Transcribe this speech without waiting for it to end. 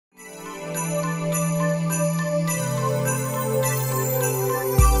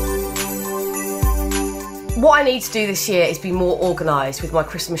What I need to do this year is be more organised with my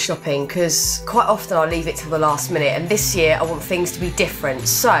Christmas shopping, because quite often I leave it till the last minute, and this year I want things to be different.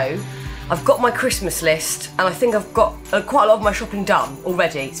 So I've got my Christmas list, and I think I've got quite a lot of my shopping done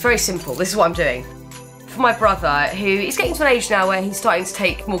already. It's very simple. This is what I'm doing. For my brother, who is getting to an age now where he's starting to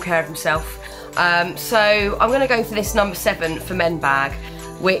take more care of himself, so I'm going to go for this number 7 for men bag,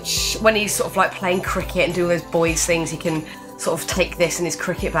 which when he's sort of like playing cricket and doing those boys things, he can sort of take this in his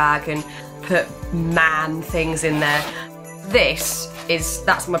cricket bag and put man things in there.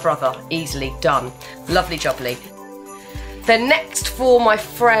 That's my brother, easily done. Lovely jubbly. Then next for my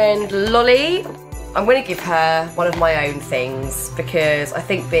friend Lolly, I'm going to give her one of my own things, because I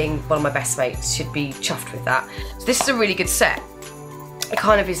think being one of my best mates should be chuffed with that. So this is a really good set. It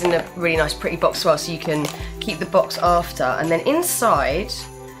kind of is in a really nice pretty box as well, so you can keep the box after. And then inside,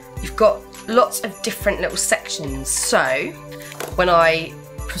 you've got lots of different little sections. So when I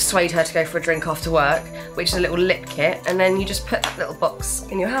persuade her to go for a drink after work, which is a little lip kit, and then you just put that little box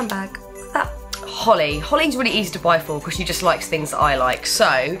in your handbag. That. Holly's really easy to buy for, because she just likes things that I like. So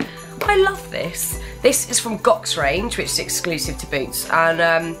I love this. This is from Gox range, which is exclusive to Boots.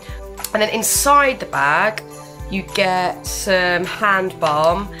 And then inside the bag, you get some hand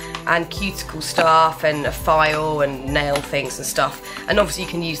balm and cuticle stuff and a file and nail things and stuff. And obviously you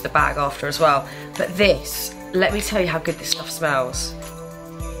can use the bag after as well. But this, let me tell you how good this stuff smells.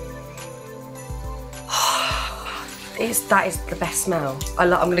 That is the best smell. I'm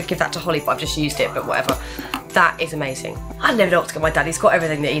going to give that to Holly, but I've just used it, but whatever. That is amazing. I never know what to get my dad. He's got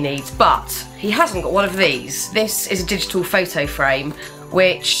everything that he needs, but he hasn't got one of these. This is a digital photo frame,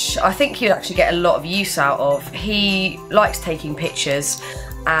 which I think he'd actually get a lot of use out of. He likes taking pictures,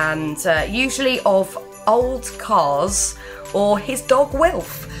 and usually of old cars or his dog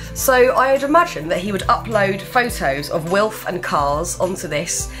Wilf. So I'd imagine that he would upload photos of Wilf and cars onto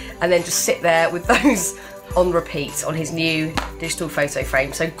this, and then just sit there with those on repeat on his new digital photo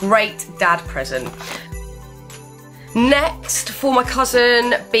frame. So great dad present. Next, for my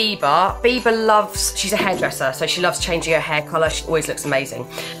cousin Bieber she's a hairdresser, so she loves changing her hair colour. She always looks amazing.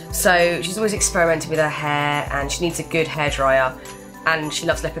 So she's always experimenting with her hair, and she needs a good hairdryer, and she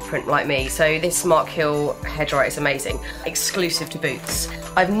loves leopard print like me. So this Mark Hill hairdryer is amazing. Exclusive to Boots.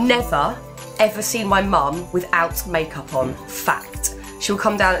 I've never ever seen my mum without makeup on. Fact. She'll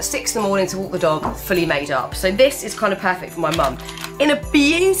come down at 6 in the morning to walk the dog, fully made up. So this is kind of perfect for my mum. In a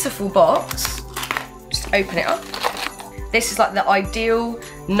beautiful box, just open it up. This is like the ideal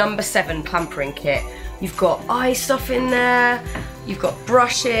number 7 pampering kit. You've got eye stuff in there, you've got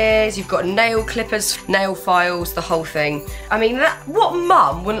brushes, you've got nail clippers, nail files, the whole thing. I mean, what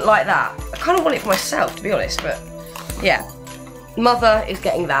mum wouldn't like that? I kind of want it for myself, to be honest, but yeah. Mother is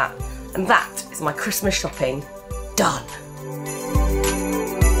getting that, and that is my Christmas shopping done.